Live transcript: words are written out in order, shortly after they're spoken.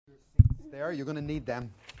There, you're going to need them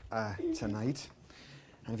tonight.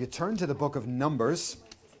 And if you turn to the book of Numbers,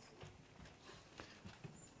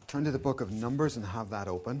 turn to the book of Numbers and have that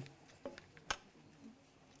open.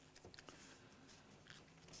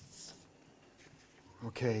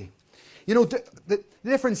 Okay. You know, the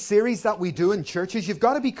different series that we do in churches, you've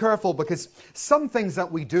got to be careful because some things that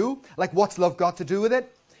we do, like what's love got to do with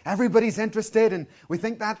it? Everybody's interested and we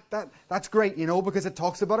think that's great, you know, because it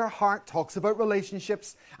talks about our heart, talks about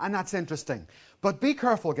relationships, and that's interesting. But be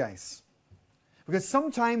careful, guys, because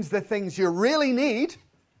sometimes the things you really need,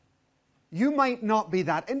 you might not be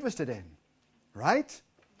that interested in, right?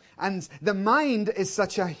 And the mind is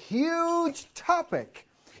such a huge topic.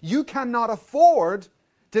 You cannot afford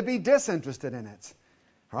to be disinterested in it,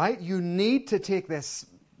 right? You need to take this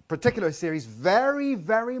particular series very,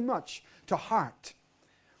 very much to heart.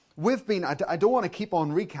 We've been, I don't want to keep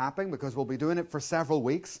on recapping because we'll be doing it for several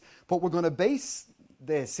weeks, but we're going to base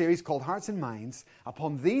the series called Hearts and Minds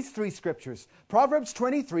upon these three scriptures. Proverbs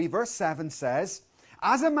 23 verse 7 says,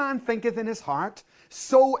 "As a man thinketh in his heart,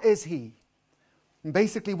 so is he." And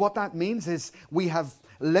basically what that means is we have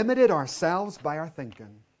limited ourselves by our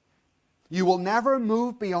thinking. You will never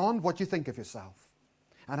move beyond what you think of yourself.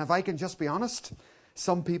 And if I can just be honest,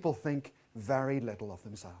 some people think very little of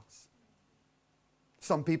themselves.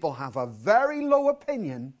 Some people have a very low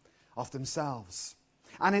opinion of themselves.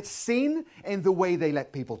 And it's seen in the way they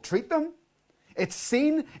let people treat them. It's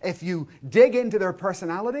seen if you dig into their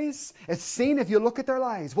personalities. It's seen if you look at their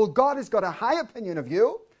lives. Well, God has got a high opinion of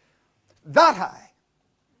you. That high.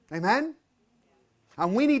 Amen?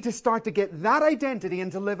 And we need to start to get that identity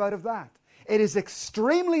and to live out of that. It is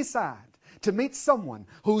extremely sad to meet someone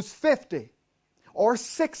who's 50 or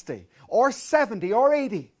 60 or 70 or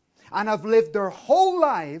 80 and have lived their whole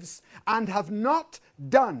lives and have not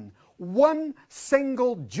done one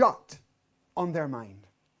single jot on their mind.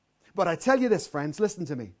 But I tell you this, friends, listen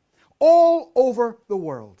to me. All over the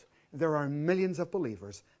world, there are millions of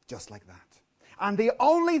believers just like that. And the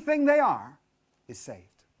only thing they are is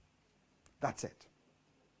saved. That's it.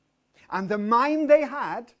 And the mind they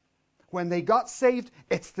had when they got saved,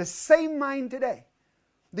 it's the same mind today.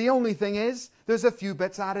 The only thing is, there's a few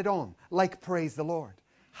bits added on, like praise the Lord.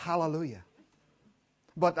 Hallelujah.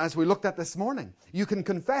 But as we looked at this morning, you can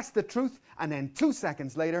confess the truth and then 2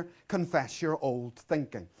 seconds later confess your old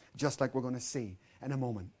thinking, just like we're going to see in a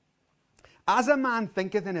moment. As a man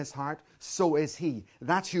thinketh in his heart, so is he.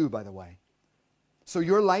 That's you, by the way. So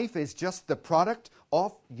your life is just the product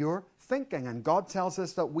of your thinking, and God tells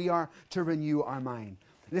us that we are to renew our mind.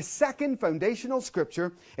 The second foundational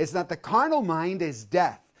scripture is that the carnal mind is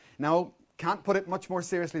death. Now, can't put it much more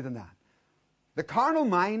seriously than that. The carnal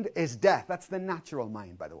mind is death. That's the natural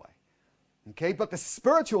mind, by the way. Okay, but the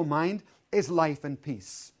spiritual mind is life and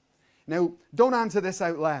peace. Now, don't answer this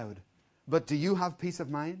out loud, but do you have peace of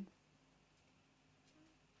mind?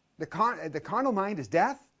 The carnal mind is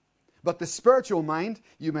death, but the spiritual mind,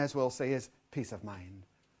 you may as well say, is peace of mind.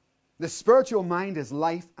 The spiritual mind is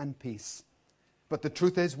life and peace. But the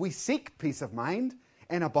truth is, we seek peace of mind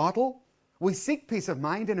in a bottle. We seek peace of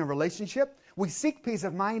mind in a relationship. We seek peace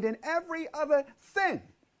of mind in every other thing.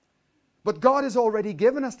 But God has already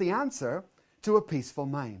given us the answer to a peaceful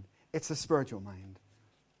mind. It's a spiritual mind.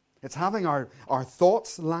 It's having our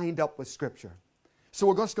thoughts lined up with Scripture. So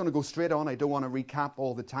we're just going to go straight on. I don't want to recap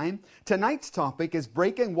all the time. Tonight's topic is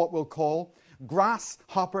breaking what we'll call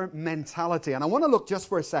grasshopper mentality. And I want to look just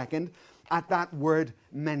for a second at that word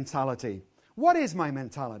mentality. What is my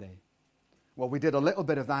mentality? Well, we did a little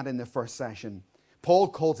bit of that in the first session. Paul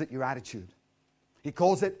calls it your attitude. He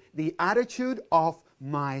calls it the attitude of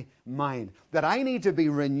my mind. That I need to be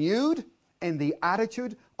renewed in the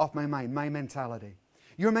attitude of my mind, my mentality.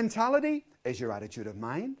 Your mentality is your attitude of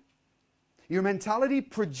mind. Your mentality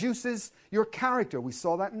produces your character. We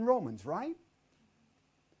saw that in Romans, right?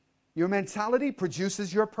 Your mentality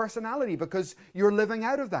produces your personality because you're living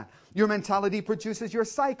out of that. Your mentality produces your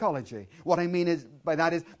psychology. What I mean by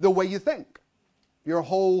that is the way you think. Your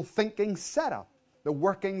whole thinking setup. The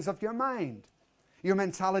workings of your mind. Your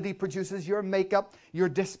mentality produces your makeup, your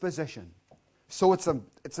disposition. So it's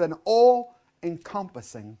an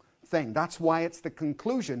all-encompassing thing. That's why it's the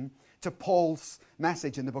conclusion to Paul's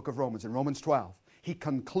message in the book of Romans, in Romans 12. He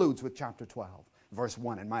concludes with chapter 12, verse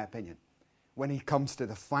 1, in my opinion, when he comes to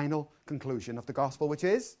the final conclusion of the gospel, which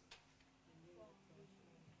is?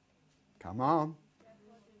 Come on.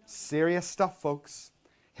 Serious stuff, folks.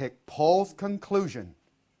 Paul's conclusion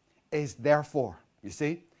is therefore. You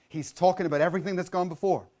see? He's talking about everything that's gone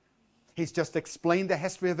before. He's just explained the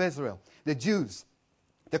history of Israel, the Jews,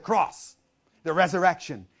 the cross, the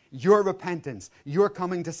resurrection, your repentance, your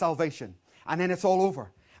coming to salvation. And then it's all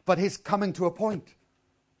over. But he's coming to a point.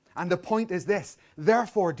 And the point is this.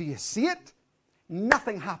 Therefore, do you see it?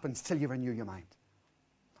 Nothing happens till you renew your mind.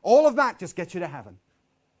 All of that just gets you to heaven.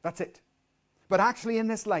 That's it. But actually in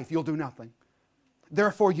this life, you'll do nothing.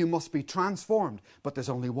 Therefore, you must be transformed. But there's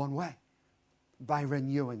only one way. By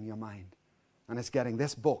renewing your mind. And it's getting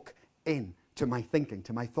this book into my thinking,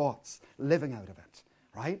 to my thoughts, living out of it.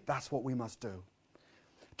 Right? That's what we must do.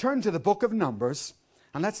 Turn to the book of Numbers.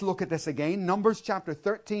 And let's look at this again. Numbers chapter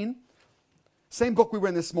 13. Same book we were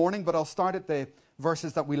in this morning, but I'll start at the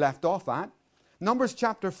verses that we left off at. Numbers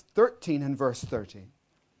chapter 13 and verse 30.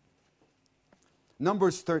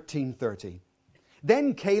 Numbers 13:30.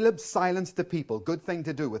 Then Caleb silenced the people. Good thing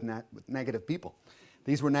to do with negative people.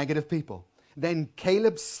 These were negative people. Then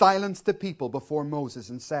Caleb silenced the people before Moses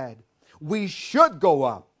and said, we should go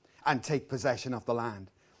up and take possession of the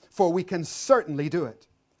land, for we can certainly do it.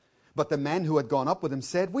 But the men who had gone up with him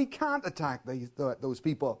said, we can't attack those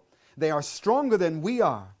people. They are stronger than we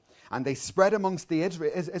are. And they spread amongst the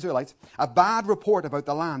Israelites a bad report about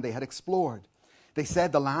the land they had explored. They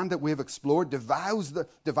said, the land that we have explored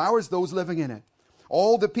devours those living in it.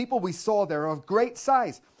 All the people we saw there are of great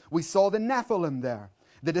size. We saw the Nephilim there.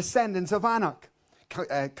 The descendants of Anak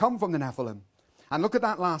come from the Nephilim. And look at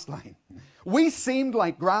that last line. We seemed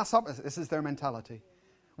like grasshoppers. This is their mentality.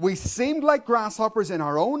 We seemed like grasshoppers in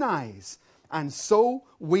our own eyes. And so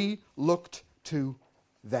we looked to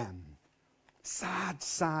them. Sad,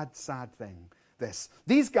 sad, sad thing, this.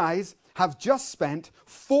 These guys have just spent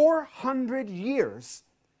 400 years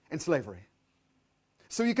in slavery.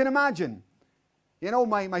 So you can imagine,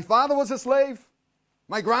 my father was a slave,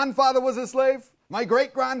 my grandfather was a slave, my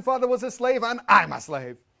great-grandfather was a slave, and I'm a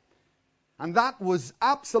slave. And that was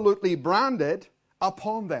absolutely branded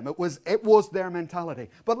upon them. It was their mentality.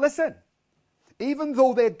 But listen, even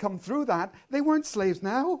though they'd come through that, they weren't slaves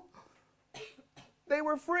now. They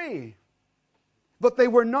were free. But they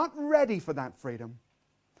were not ready for that freedom.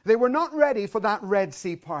 They were not ready for that Red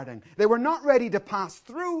Sea parting. They were not ready to pass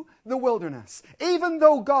through the wilderness. Even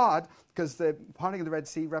though God, because the parting of the Red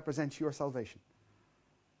Sea represents your salvation.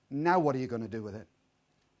 Now what are you going to do with it?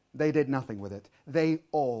 They did nothing with it. They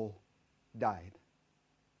all died.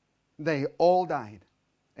 They all died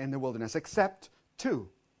in the wilderness, except two,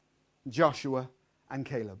 Joshua and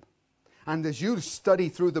Caleb. And as you study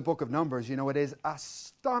through the book of Numbers, it is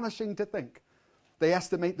astonishing to think. They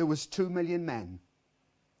estimate there was 2 million men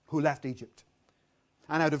who left Egypt.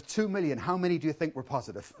 And out of 2 million, how many do you think were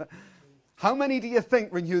positive? How many do you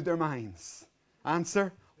think renewed their minds?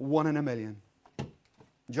 Answer, 1 in a million.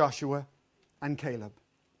 Joshua and Caleb.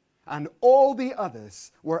 And all the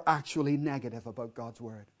others were actually negative about God's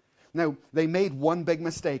word. Now, they made one big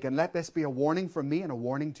mistake, and let this be a warning from me and a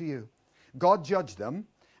warning to you. God judged them,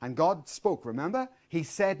 and God spoke, remember? He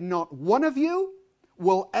said, not one of you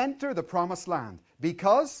will enter the promised land,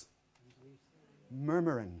 because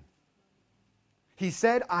murmuring. He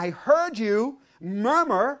said, I heard you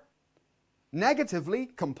murmur negatively,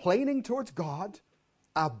 complaining towards God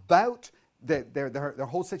about their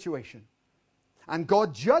whole situation. And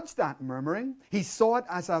God judged that murmuring. He saw it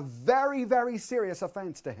as a very, very serious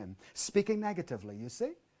offense to him, speaking negatively, you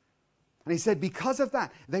see. And he said because of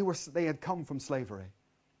that, they had come from slavery.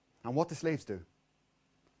 And what do slaves do?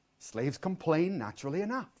 Slaves complain naturally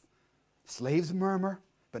enough. Slaves murmur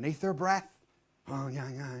beneath their breath. Oh, yeah,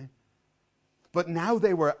 yeah. But now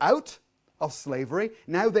they were out of slavery.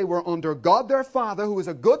 Now they were under God their Father, who was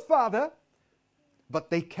a good Father. But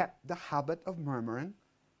they kept the habit of murmuring.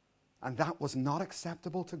 And that was not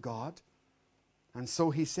acceptable to God. And so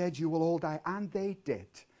he said, you will all die. And they did.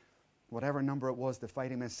 Whatever number it was, the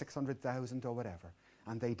fighting men, 600,000 or whatever.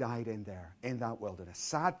 And they died in there, in that wilderness.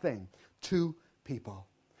 Sad thing. 2 people.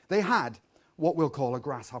 They had what we'll call a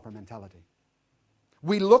grasshopper mentality.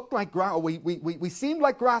 We looked like, we seemed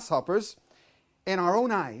like grasshoppers in our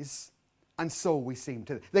own eyes. And so we seemed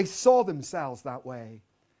to. They saw themselves that way.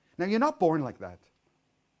 Now, you're not born like that.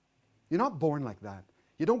 You're not born like that.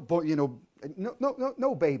 You don't,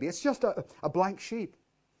 no, baby. It's just a blank sheet.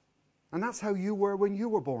 And that's how you were when you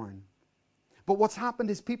were born. But what's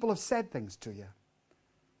happened is people have said things to you.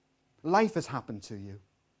 Life has happened to you.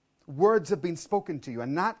 Words have been spoken to you.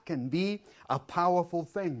 And that can be a powerful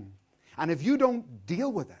thing. And if you don't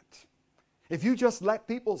deal with it, if you just let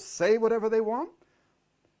people say whatever they want,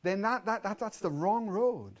 then that's the wrong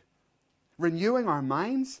road. Renewing our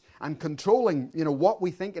minds and controlling, what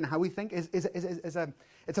we think and how we think is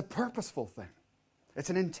a purposeful thing. It's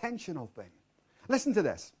an intentional thing. Listen to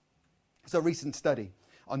this. It's a recent study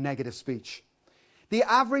on negative speech. The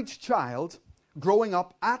average child growing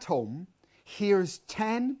up at home hears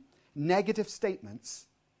 10 negative statements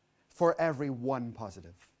for every 1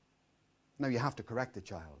 positive. Now, you have to correct the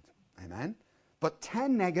child. Amen? But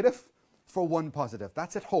 10 negative for 1 positive.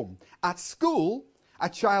 That's at home. At school, a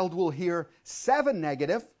child will hear 7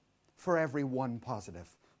 negative for every 1 positive.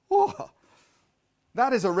 Oh,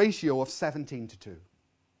 that is a ratio of 17 to 2.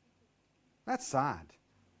 That's sad.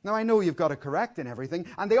 Now, I know you've got to correct and everything.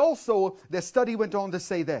 And the study went on to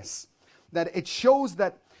say this, that it shows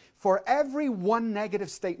that for every 1 negative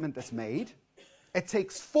statement that's made, it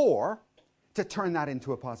takes 4 to turn that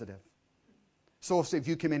into a positive. So if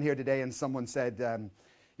you came in here today and someone said,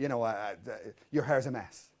 your hair's a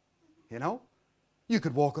mess, you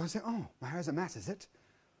could walk on and say, oh, my hair's a mess, is it?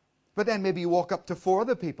 But then maybe you walk up to 4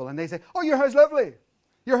 other people and they say, oh, your hair's lovely.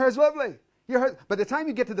 Your hair's lovely. By the time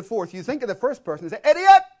you get to the 4th, you think of the first person and say,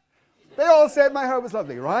 idiot! They all said my hair was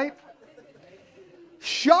lovely, right?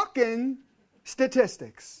 Shocking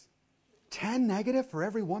statistics. 10 negative for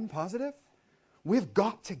every 1 positive. We've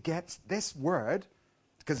got to get this word,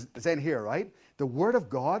 because it's in here, right? The word of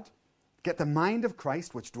God, get the mind of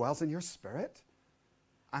Christ which dwells in your spirit,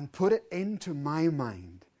 and put it into my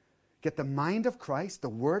mind. Get the mind of Christ, the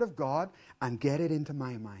word of God, and get it into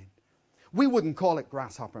my mind. We wouldn't call it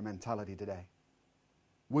grasshopper mentality today.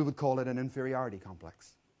 We would call it an inferiority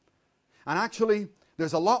complex. And actually,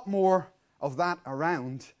 there's a lot more of that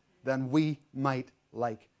around than we might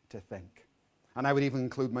like to think. And I would even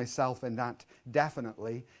include myself in that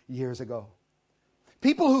definitely years ago.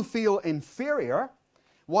 People who feel inferior,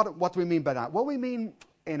 what do we mean by that? Well, we mean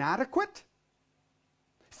inadequate,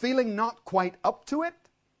 feeling not quite up to it,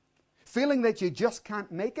 feeling that you just can't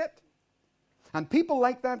make it. And people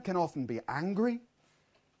like that can often be angry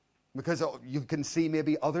because you can see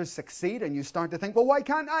maybe others succeed and you start to think, well, why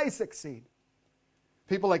can't I succeed?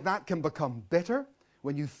 People like that can become bitter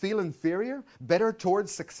when you feel inferior, bitter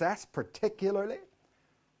towards success particularly.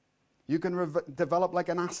 You can develop like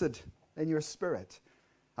an acid in your spirit,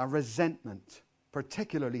 a resentment,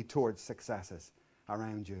 particularly towards successes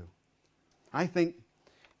around you. I think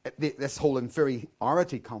this whole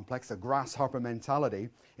inferiority complex, the grasshopper mentality,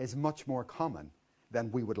 is much more common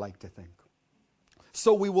than we would like to think.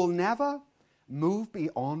 So we will never move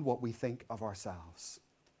beyond what we think of ourselves.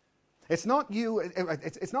 It's not you,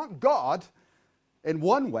 it's not God in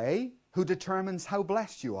one way who determines how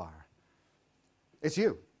blessed you are. It's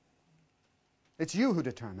you. It's you who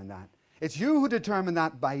determine that. It's you who determine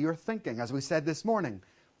that by your thinking, as we said this morning.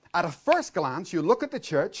 At a first glance, you look at the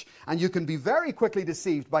church and you can be very quickly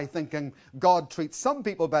deceived by thinking God treats some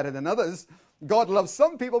people better than others. God loves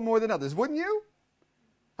some people more than others, wouldn't you?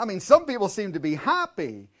 I mean, some people seem to be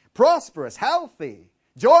happy, prosperous, healthy,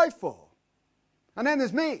 joyful. And then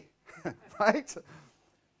there's me, right?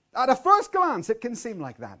 At a first glance, it can seem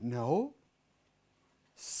like that. No.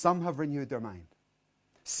 Some have renewed their mind.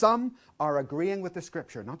 Some are agreeing with the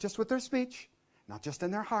Scripture, not just with their speech, not just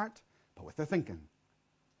in their heart, but with their thinking.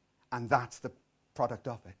 And that's the product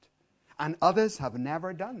of it. And others have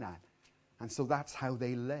never done that. And so that's how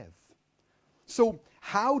they live. So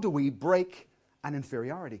how do we break an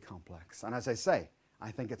inferiority complex? And as I say,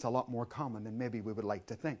 I think it's a lot more common than maybe we would like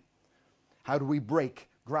to think. How do we break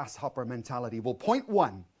grasshopper mentality? Well, point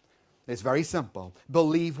 1 is very simple.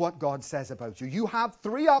 Believe what God says about you. You have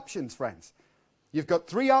 3 options, friends. You've got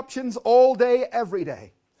 3 options all day, every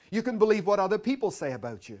day. You can believe what other people say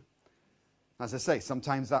about you. As I say,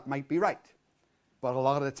 sometimes that might be right. But a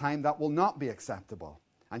lot of the time that will not be acceptable.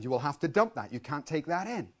 And you will have to dump that. You can't take that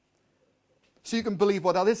in. So you can believe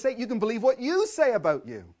what others say. You can believe what you say about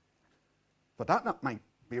you. But that might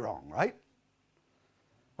be wrong, right?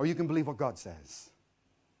 Or you can believe what God says.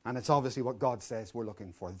 And it's obviously what God says we're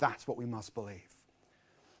looking for. That's what we must believe.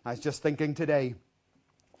 I was just thinking today,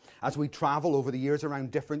 as we travel over the years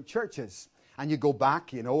around different churches, and you go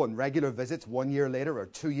back, on regular visits 1 year later or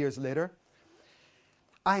 2 years later,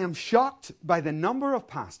 I am shocked by the number of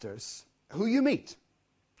pastors who you meet.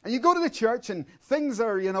 And you go to the church and things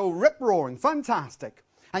are, rip-roaring, fantastic.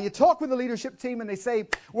 And you talk with the leadership team and they say,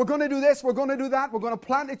 we're going to do this, we're going to do that, we're going to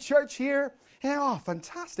plant a church here. Yeah, oh,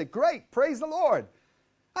 fantastic, great, praise the Lord.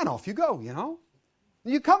 And off you go,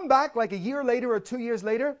 You come back like a year later or 2 years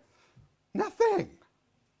later, nothing.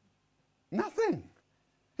 Nothing.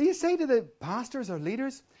 And you say to the pastors or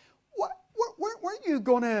leaders, weren't you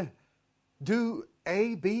going to do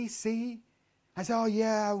A, B, C? I say, oh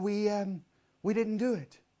yeah, we didn't do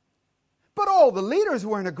it. But all the leaders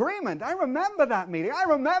were in agreement. I remember that meeting. I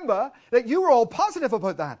remember that you were all positive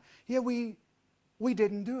about that. Yeah, we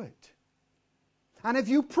didn't do it. And if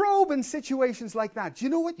you probe in situations like that, do you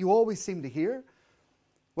know what you always seem to hear?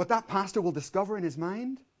 What that pastor will discover in his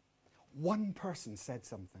mind? One person said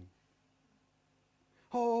something.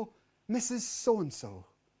 Oh, Mrs. So-and-so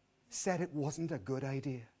said it wasn't a good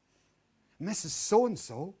idea. Mrs.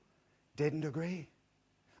 So-and-so didn't agree.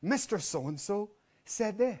 Mr. So-and-so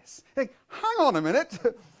said this. Think, hang on a minute.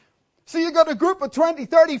 So you got a group of 20,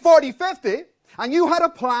 30, 40, 50, and you had a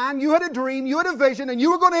plan, you had a dream, you had a vision, and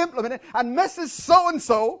you were going to implement it, and Mrs.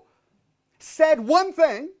 So-and-so said one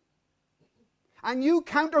thing, and you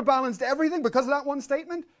counterbalanced everything because of that one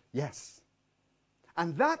statement? Yes.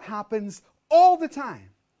 And that happens all the time.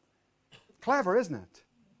 Clever, isn't it?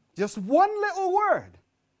 Just one little word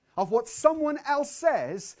of what someone else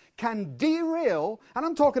says can derail, and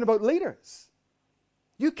I'm talking about leaders.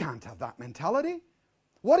 You can't have that mentality.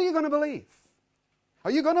 What are you going to believe?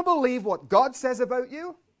 Are you going to believe what God says about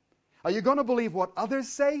you? Are you going to believe what others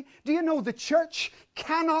say? Do you know the church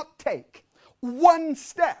cannot take one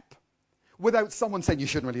step without someone saying, you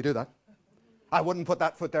shouldn't really do that. I wouldn't put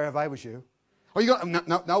that foot there if I was you. Are you going,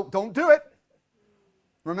 no, don't do it.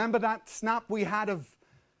 Remember that snap we had of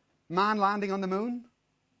man landing on the moon?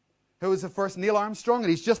 Who was the first? Neil Armstrong, and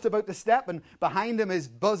he's just about to step, and behind him is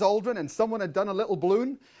Buzz Aldrin, and someone had done a little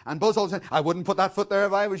balloon, and Buzz Aldrin said, I wouldn't put that foot there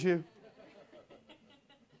if I was you.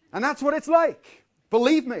 And that's what it's like.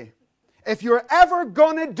 Believe me, if you're ever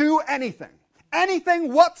going to do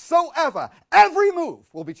anything whatsoever, every move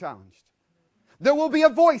will be challenged. There will be a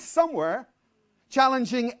voice somewhere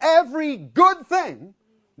challenging every good thing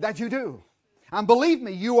that you do. And believe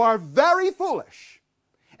me, you are very foolish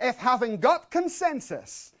if, having got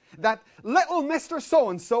consensus that little Mr.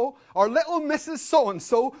 So-and-so or little Mrs.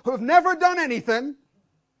 So-and-so who have never done anything,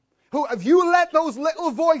 who, if you let those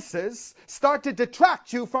little voices start to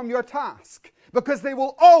detract you from your task, because they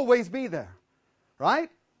will always be there, right?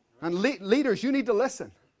 And leaders, you need to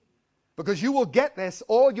listen, because you will get this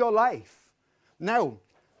all your life. Now,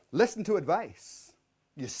 listen to advice.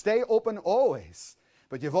 You stay open always,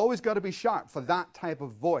 but you've always got to be sharp for that type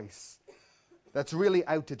of voice that's really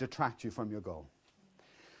out to detract you from your goal.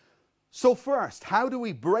 So first, how do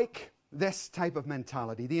we break this type of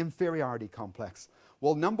mentality, the inferiority complex?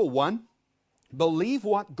 Well, number one, believe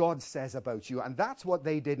what God says about you. And that's what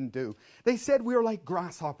they didn't do. They said we were like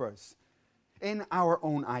grasshoppers in our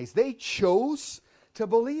own eyes. They chose to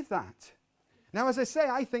believe that. Now, as I say,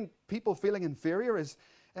 I think people feeling inferior is,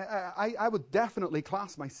 I would definitely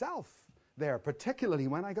class myself there, particularly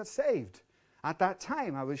when I got saved. At that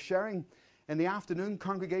time, I was sharing in the afternoon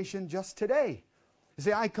congregation just today. You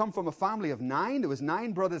see, I come from a family of 9. There was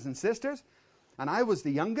 9 brothers and sisters, and I was the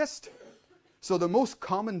youngest. So the most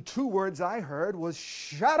common 2 words I heard was,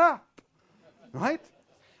 shut up, right?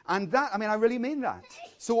 And that, I really mean that.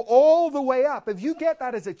 So all the way up, if you get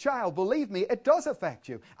that as a child, believe me, it does affect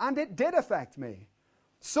you. And it did affect me.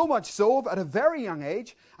 So much so, at a very young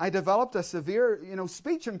age, I developed a severe,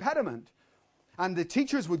 speech impediment. And the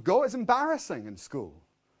teachers would go, it's embarrassing in school.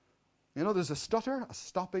 There's a stutter, a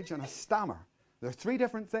stoppage, and a stammer. There are 3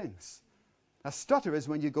 different things. A stutter is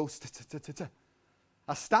when you go st-t-t-t-t.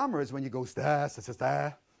 A stammer is when you go st-t-t-t.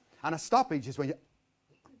 And a stoppage is when you...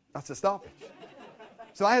 That's a stoppage.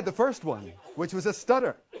 So I had the first one, which was a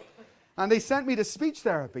stutter. And they sent me to speech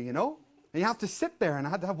therapy, And you have to sit there. And I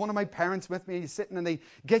had to have one of my parents with me. You're sitting and they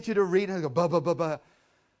get you to read and they go, ba ba ba ba.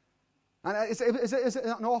 And it's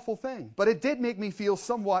an awful thing. But it did make me feel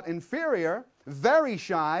somewhat inferior, very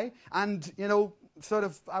shy, and,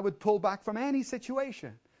 I would pull back from any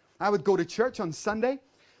situation. I would go to church on Sunday.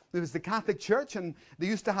 There was the Catholic church, and they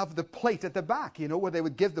used to have the plate at the back, where they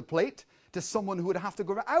would give the plate to someone who would have to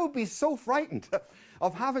go around. I would be so frightened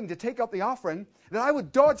of having to take up the offering that I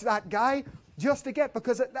would dodge that guy just to get,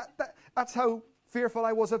 because that's how fearful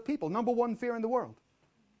I was of people. Number 1 fear in the world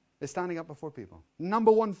is standing up before people.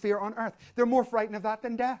 Number 1 fear on earth. They're more frightened of that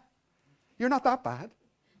than death. You're not that bad.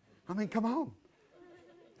 Come on.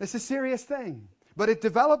 It's a serious thing. But it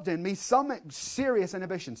developed in me some serious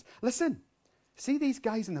inhibitions. Listen, see these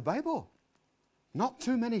guys in the Bible? Not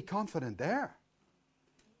too many confident there.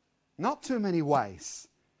 Not too many wise.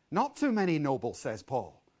 Not too many noble, says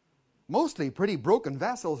Paul. Mostly pretty broken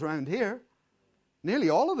vessels around here. Nearly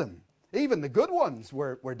all of them. Even the good ones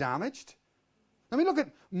were damaged. Look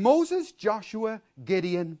at Moses, Joshua,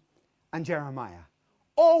 Gideon, and Jeremiah.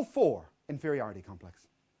 All 4 inferiority complex.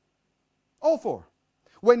 All 4.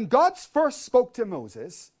 When God first spoke to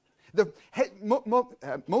Moses,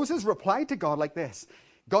 Moses replied to God like this.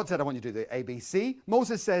 God said, I want you to do the ABC.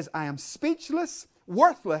 Moses says, I am speechless,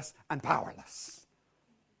 worthless, and powerless.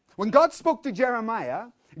 When God spoke to Jeremiah,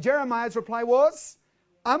 Jeremiah's reply was,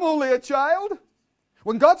 I'm only a child.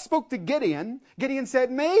 When God spoke to Gideon, Gideon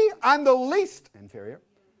said, me, I'm the least inferior.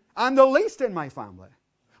 I'm the least in my family.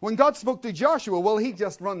 When God spoke to Joshua, well, he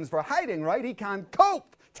just runs for hiding, right? He can't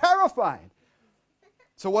cope. Terrified.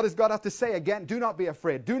 So what does God have to say again? Do not be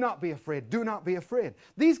afraid. Do not be afraid. Do not be afraid.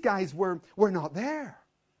 These guys were not there.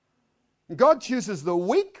 God chooses the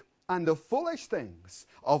weak and the foolish things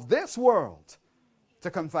of this world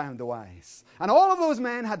to confound the wise. And all of those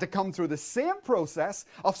men had to come through the same process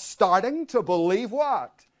of starting to believe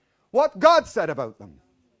what? What God said about them.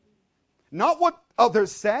 Not what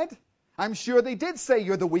others said. I'm sure they did say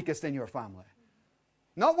you're the weakest in your family.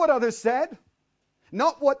 Not what others said.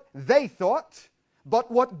 Not what they thought.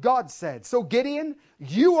 But what God said. So Gideon,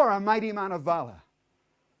 you are a mighty man of valor.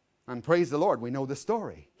 And praise the Lord, we know the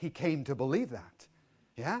story. He came to believe that.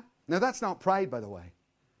 Yeah? Now that's not pride, by the way.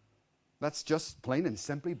 That's just plain and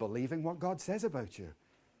simply believing what God says about you.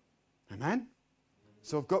 Amen?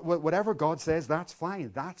 So if God, whatever God says, that's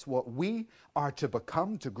fine. That's what we are to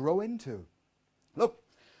become, to grow into. Look,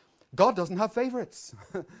 God doesn't have favorites.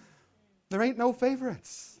 There ain't no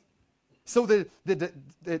favorites. So the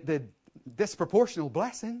disproportional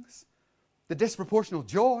blessings, the disproportional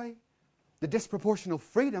joy, the disproportional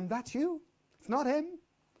freedom, that's you. It's not him.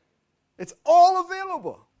 It's all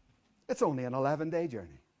available. It's only an 11-day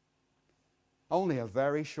journey. Only a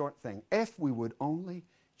very short thing, if we would only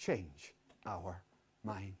change our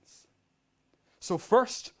minds. So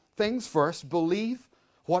first things first, believe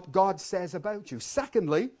what God says about you.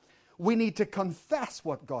 Secondly, we need to confess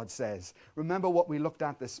what God says. Remember what we looked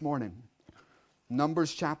at this morning.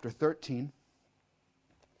 Numbers chapter 13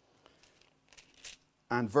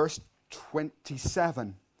 and verse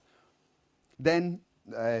 27. Then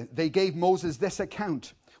they gave Moses this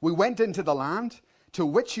account. We went into the land to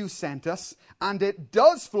which you sent us, and it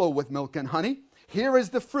does flow with milk and honey. Here is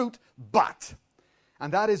the fruit, but.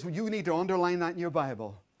 And that is, you need to underline that in your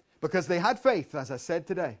Bible. Because they had faith, as I said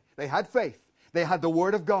today. They had faith. They had the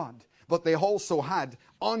Word of God. But they also had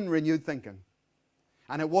unrenewed thinking.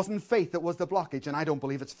 And it wasn't faith that was the blockage. And I don't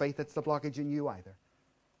believe it's faith that's the blockage in you either.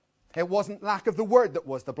 It wasn't lack of the Word that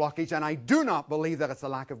was the blockage. And I do not believe that it's a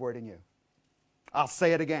lack of Word in you. I'll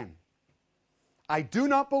say it again. I do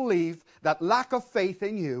not believe that lack of faith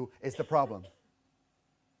in you is the problem.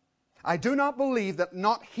 I do not believe that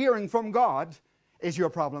not hearing from God is your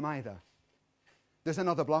problem either. There's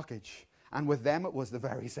another blockage. And with them, it was the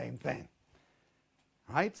very same thing.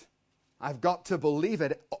 Right? I've got to believe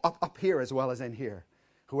it up here as well as in here.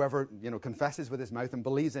 Whoever, confesses with his mouth and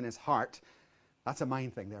believes in his heart, that's a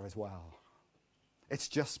mind thing there as well. It's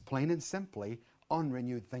just plain and simply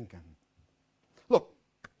unrenewed thinking. Look,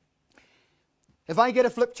 if I get a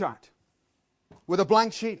flip chart with a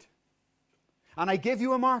blank sheet and I give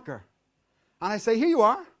you a marker and I say, here you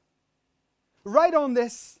are, write on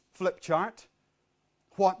this flip chart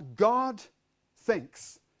what God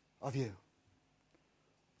thinks of you.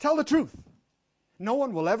 Tell the truth. No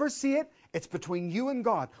one will ever see it. It's between you and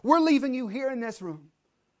God. We're leaving you here in this room.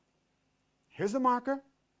 Here's the marker.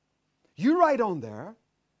 You write on there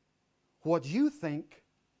what you think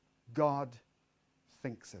God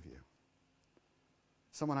thinks of you.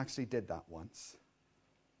 Someone actually did that once,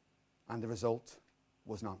 and the result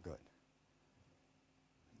was not good.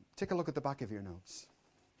 Take a look at the back of your notes.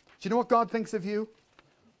 Do you know what God thinks of you?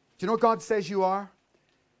 Do you know what God says you are?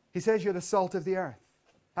 He says you're the salt of the earth.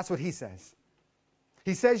 That's what he says.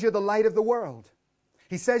 He says you're the light of the world.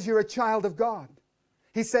 He says you're a child of God.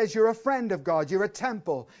 He says you're a friend of God. You're a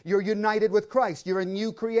temple. You're united with Christ. You're a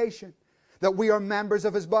new creation. That we are members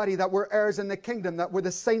of his body. That we're heirs in the kingdom. That we're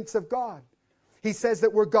the saints of God. He says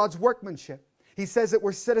that we're God's workmanship. He says that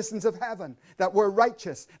we're citizens of heaven. That we're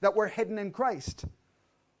righteous. That we're hidden in Christ.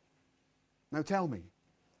 Now tell me,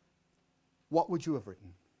 what would you have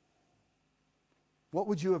written? What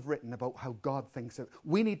would you have written about how God thinks of?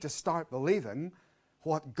 We need to start believing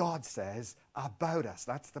what God says about us.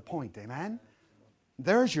 That's the point, amen?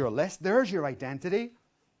 There's your list. There's your identity.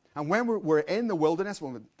 And when we're in the wilderness,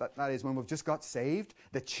 that is when we've just got saved,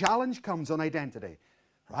 the challenge comes on identity,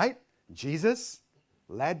 right? Jesus,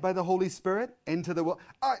 led by the Holy Spirit into the world.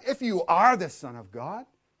 If you are the Son of God,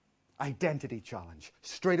 identity challenge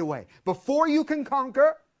straight away. Before you can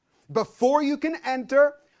conquer, before you can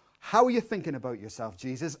enter, how are you thinking about yourself,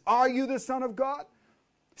 Jesus? Are you the Son of God?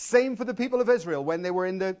 Same for the people of Israel when they were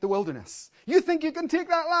in the wilderness. You think you can take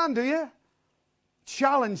that land, do you?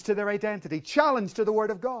 Challenge to their identity. Challenge to the Word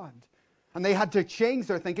of God. And they had to change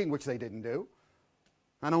their thinking, which they didn't do.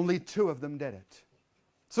 And only 2 of them did it.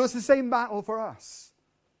 So it's the same battle for us.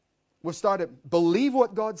 We'll start to believe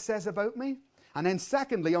what God says about me. And then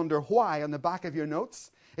secondly, under why on the back of your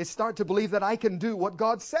notes, is start to believe that I can do what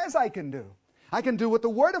God says I can do. I can do what the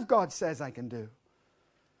Word of God says I can do.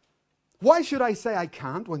 Why should I say I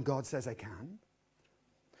can't when God says I can?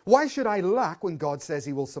 Why should I lack when God says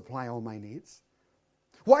he will supply all my needs?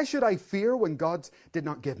 Why should I fear when God did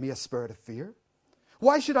not give me a spirit of fear?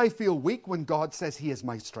 Why should I feel weak when God says he is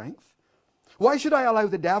my strength? Why should I allow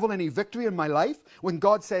the devil any victory in my life when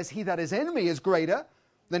God says he that is in me is greater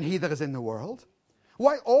than he that is in the world?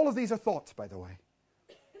 Why? All of these are thoughts, by the way.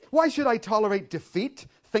 Why should I tolerate defeat,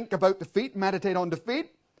 think about defeat, meditate on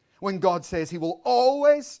defeat, when God says he will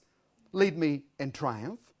always lead me in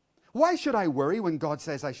triumph? Why should I worry when God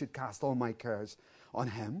says I should cast all my cares on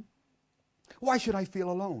him? Why should I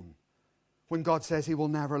feel alone when God says he will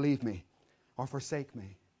never leave me or forsake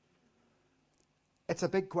me? It's a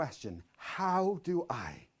big question. How do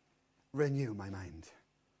I renew my mind?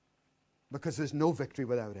 Because there's no victory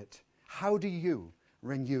without it. How do you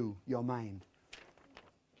renew your mind?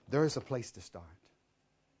 There is a place to start.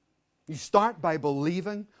 You start by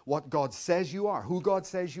believing what God says you are, who God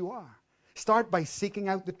says you are. Start by seeking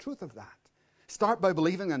out the truth of that. Start by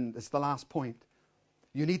believing, and it's the last point,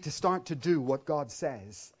 you need to start to do what God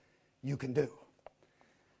says you can do.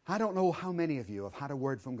 I don't know how many of you have had a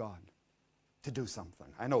word from God to do something.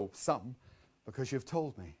 I know some, because you've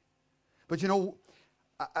told me. But you know,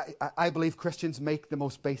 I believe Christians make the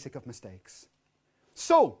most basic of mistakes.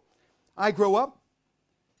 So, I grow up,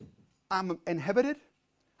 I'm inhibited,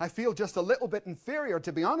 I feel just a little bit inferior,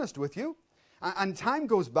 to be honest with you. And time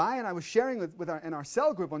goes by, and I was sharing in our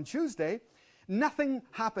cell group on Tuesday, nothing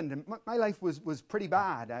happened. And my life was pretty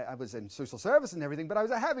bad. I was in social service and everything, but I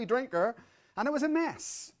was a heavy drinker, and it was a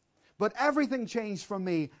mess. But everything changed from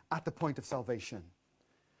me at the point of salvation.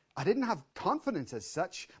 I didn't have confidence as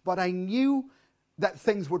such, but I knew that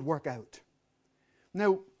things would work out.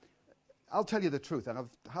 Now, I'll tell you the truth, and I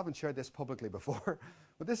haven't shared this publicly before,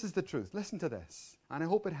 but this is the truth. Listen to this, and I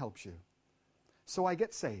hope it helps you. So I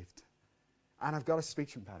get saved, and I've got a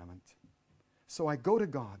speech impediment. So I go to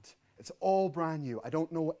God. It's all brand new. I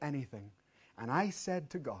don't know anything. And I said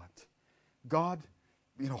to God, God,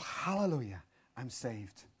 hallelujah, I'm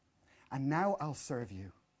saved. And now I'll serve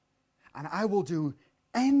you. And I will do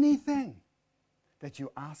anything that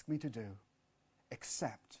you ask me to do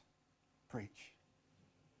except preach.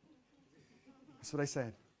 That's what I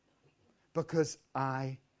said. Because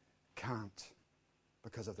I can't.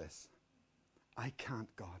 Because of this. I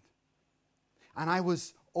can't, God. And I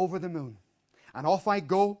was over the moon. And off I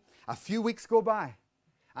go. A few weeks go by.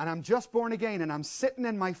 And I'm just born again. And I'm sitting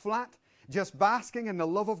in my flat, just basking in the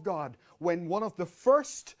love of God, when one of the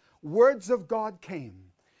first words of God came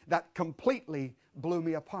that completely blew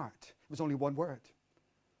me apart. It was only one word.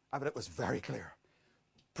 But it was very clear.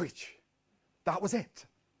 Preach. That was it.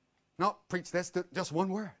 Not preach this, just one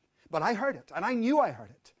word. But I heard it, and I knew I heard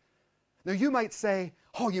it. Now you might say,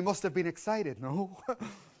 oh, you must have been excited. No.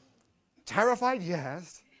 Terrified?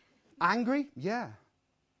 Yes. Angry? Yeah.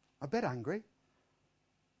 A bit angry.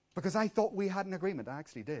 Because I thought we had an agreement. I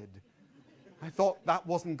actually did. I thought that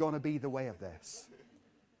wasn't going to be the way of this.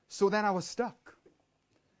 So then I was stuck.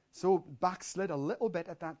 So backslid a little bit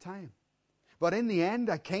at that time. But in the end,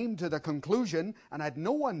 I came to the conclusion, and I had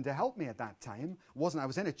no one to help me at that time. I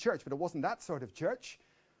was in a church, but it wasn't that sort of church.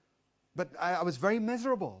 But I was very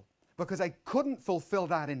miserable because I couldn't fulfill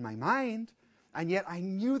that in my mind, and yet I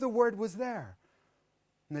knew the word was there.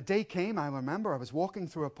 And the day came, I remember I was walking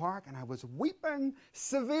through a park, and I was weeping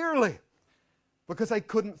severely because I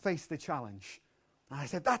couldn't face the challenge. And I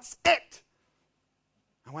said, that's it!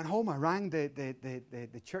 I went home, I rang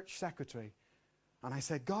the church secretary, and I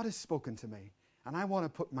said, God has spoken to me, and I want to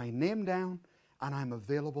put my name down, and I'm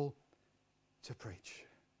available to preach.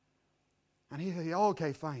 And he said,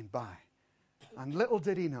 okay, fine, bye. And little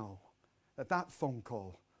did he know that phone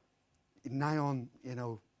call nigh on,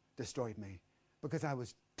 destroyed me, because I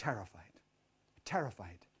was terrified.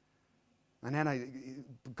 And then I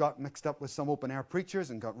got mixed up with some open-air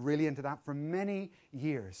preachers and got really into that for many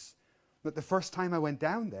years. But the first time I went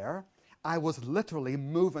down there, I was literally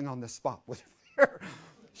moving on the spot with fear.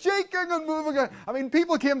 Shaking and moving. I mean,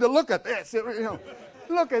 people came to look at this.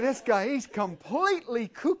 Look at this guy. He's completely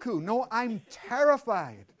cuckoo. No, I'm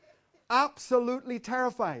terrified. Absolutely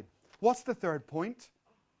terrified. What's the third point?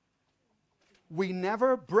 We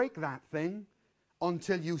never break that thing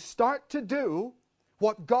until you start to do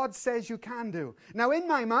what God says you can do. Now, in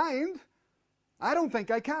my mind, I don't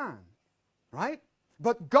think I can. Right?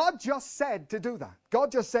 But God just said to do that.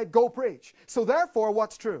 God just said, go preach. So therefore,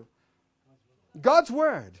 what's true? God's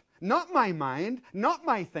word. Not my mind, not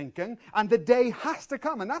my thinking. And the day has to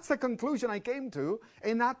come. And that's the conclusion I came to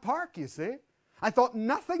in that park, you see. I thought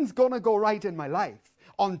nothing's going to go right in my life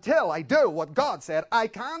until I do what God said I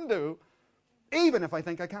can do, even if I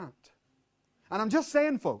think I can't. And I'm just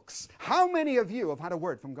saying, folks, how many of you have had a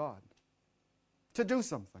word from God to do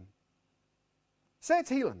something? Say it's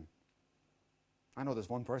healing. I know there's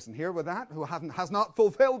one person here with that who has not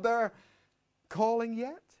fulfilled their calling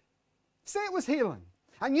yet. Say it was healing.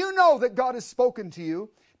 And you know that God has spoken to you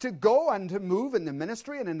to go and to move in the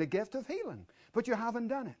ministry and in the gift of healing. But you haven't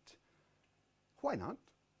done it. Why not?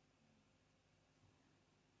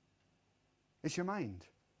 It's your mind.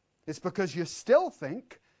 It's because you still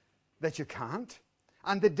think that you can't.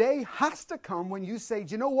 And the day has to come when you say,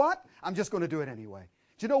 do you know what? I'm just going to do it anyway.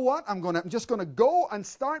 Do you know what? I'm just going to go and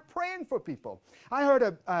start praying for people. I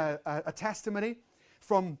heard a testimony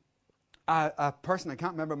from a person, I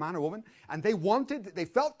can't remember, man or woman, and they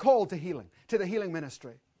felt called to healing, to the healing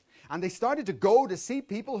ministry. And they started to go to see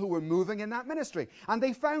people who were moving in that ministry. And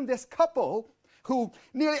they found this couple who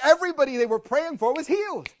nearly everybody they were praying for was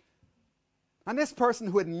healed. And this person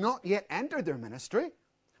who had not yet entered their ministry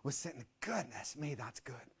was saying, goodness me, that's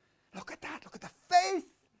good. Look at that. Look at the faith.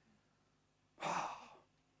 Oh.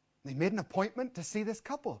 They made an appointment to see this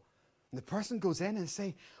couple. And the person goes in and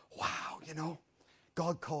say, wow, you know,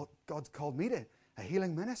 God's called me to a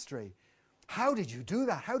healing ministry. How did you do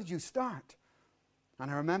that? How did you start?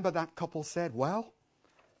 And I remember that couple said, well,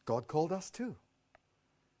 God called us too.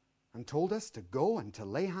 And told us to go and to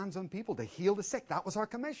lay hands on people, to heal the sick. That was our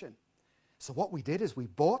commission. So what we did is we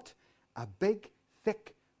bought a big,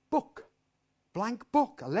 thick book, blank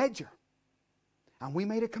book, a ledger. And we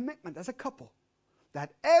made a commitment as a couple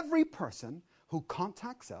that every person who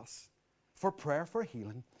contacts us for prayer for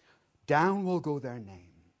healing, down will go their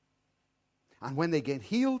name. And when they get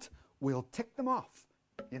healed, we'll tick them off.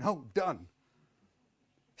 You know, done.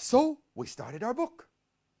 So we started our book.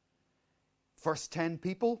 First 10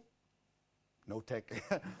 people, no tick.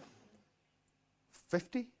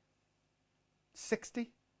 50,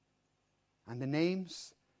 60, and the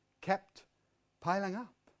names kept piling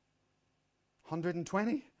up.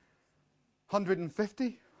 120,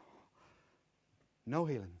 150, no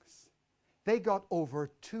healings. They got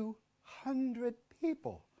over 200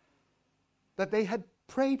 people that they had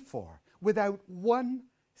prayed for without one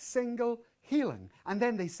single healing. And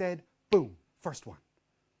then they said, boom, first one.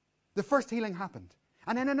 The first healing happened.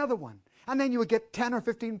 And then another one. And then you would get 10 or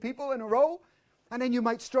 15 people in a row. And then you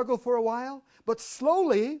might struggle for a while. But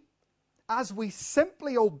slowly, as we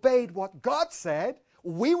simply obeyed what God said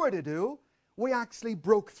we were to do, we actually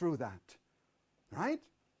broke through that. Right?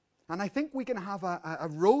 And I think we can have a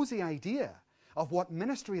rosy idea of what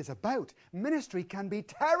ministry is about. Ministry can be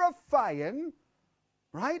terrifying,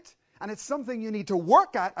 right? And it's something you need to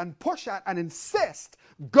work at and push at and insist.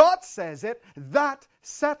 God says it, that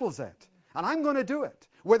settles it. And I'm going to do it.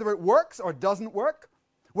 Whether it works or doesn't work,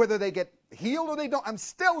 whether they get healed or they don't, I'm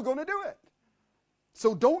still going to do it.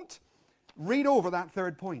 So don't read over that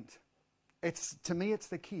third point. To me, it's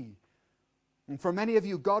the key. And for many of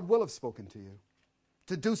you, God will have spoken to you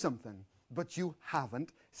to do something, but you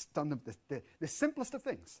haven't done the simplest of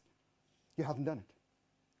things. You haven't done it.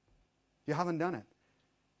 You haven't done it.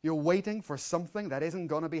 You're waiting for something that isn't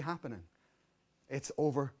going to be happening. It's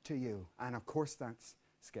over to you. And of course, that's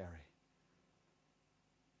scary.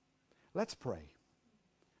 Let's pray.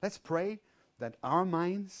 Let's pray that our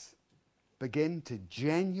minds begin to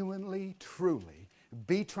genuinely, truly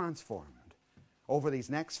be transformed. Over these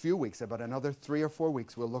next few weeks, about another 3 or 4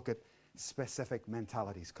 weeks, we'll look at specific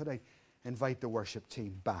mentalities. Could I invite the worship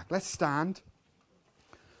team back? Let's stand.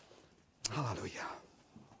 Hallelujah.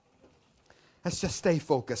 Let's just stay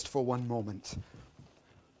focused for one moment.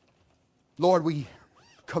 Lord, we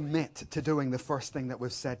commit to doing the first thing that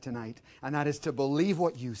we've said tonight, and that is to believe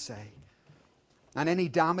what you say. And any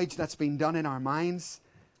damage that's been done in our minds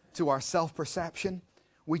to our self-perception,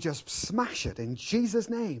 we just smash it in Jesus'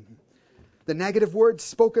 name. The negative words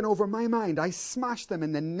spoken over my mind, I smash them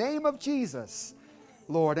in the name of Jesus,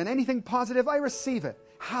 Lord. And anything positive, I receive it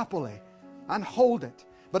happily and hold it.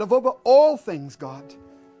 But above all things, God,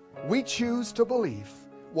 we choose to believe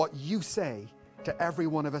what you say to every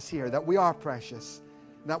one of us here, that we are precious,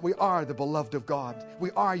 that we are the beloved of God. We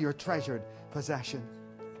are your treasured possession.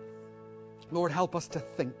 Lord, help us to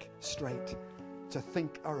think straight, to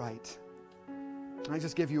think aright. I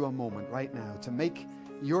just give you a moment right now to make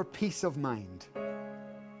your peace of mind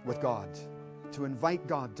with God, to invite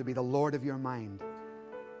God to be the Lord of your mind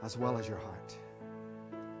as well as your heart.